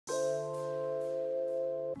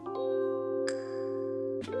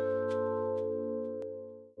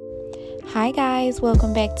Hi guys,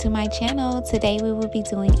 welcome back to my channel. Today we will be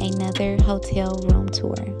doing another hotel room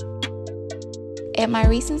tour. At my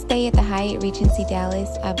recent stay at the Hyatt Regency Dallas,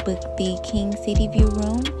 I booked the King City View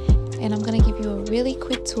room, and I'm going to give you a really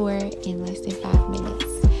quick tour in less than 5 minutes.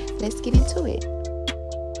 Let's get into it.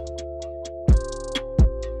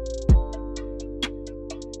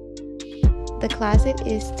 The closet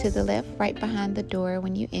is to the left, right behind the door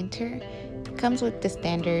when you enter. It comes with the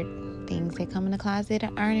standard things that come in the closet: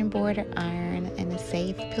 an ironing board or iron, and a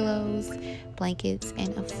safe, pillows, blankets, and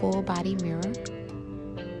a full body mirror.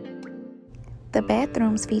 The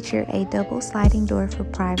bathrooms feature a double sliding door for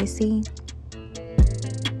privacy,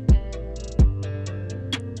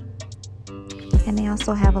 and they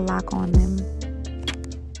also have a lock on them.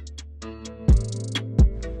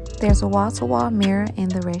 There's a wall-to-wall mirror in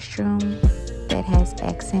the restroom that has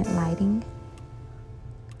accent lighting.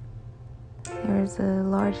 There's a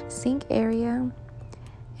large sink area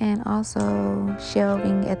and also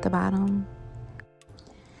shelving at the bottom,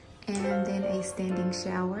 and then a standing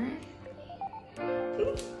shower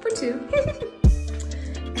for two.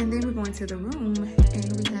 And then we're going to the room, and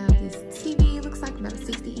we have this TV. It looks like about a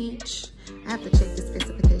 60-inch. I have to check the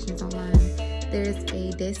specifications online. There's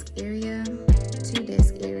a desk area, 2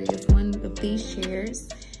 desk areas, one of these chairs,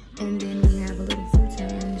 and then we have a little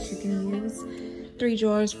futon that you can use. 3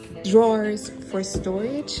 drawers for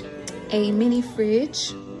storage, a mini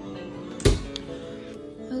fridge, a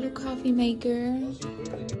little coffee maker,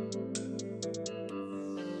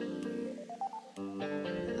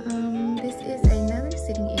 this is another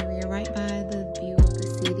sitting area right by the view of the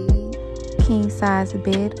city. King size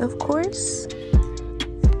bed, of course.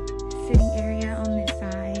 Sitting area on this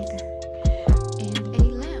side, and a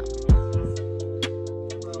lamp.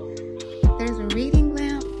 There's a reading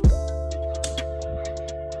lamp,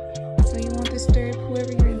 so you won't disturb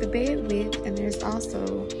whoever you're in the bed with, and there's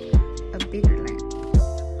also a bigger lamp.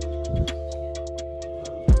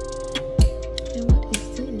 And what is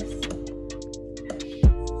this?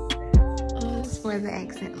 Oh, it's for the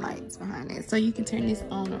accent lights behind it, so you can turn this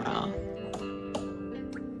on or off.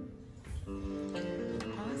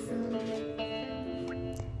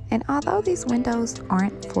 And although these windows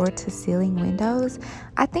aren't floor-to-ceiling windows,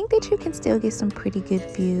 I think that you can still get some pretty good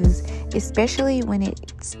views, especially when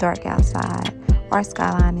it's dark outside. Our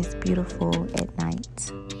skyline is beautiful at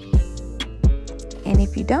night. And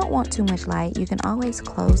if you don't want too much light, you can always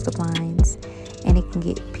close the blinds, and it can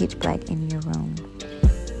get pitch black in your room.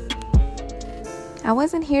 I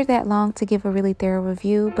wasn't here that long to give a really thorough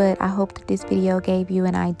review, but I hope that this video gave you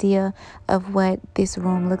an idea of what this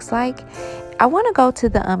room looks like. I want to go to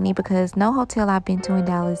the Omni because no hotel I've been to in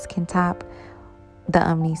Dallas can top the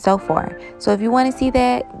Omni so far. So if you want to see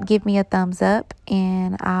that, give me a thumbs up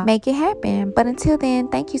and I'll make it happen. But until then,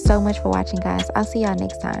 thank you so much for watching, guys. I'll see y'all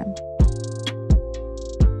next time.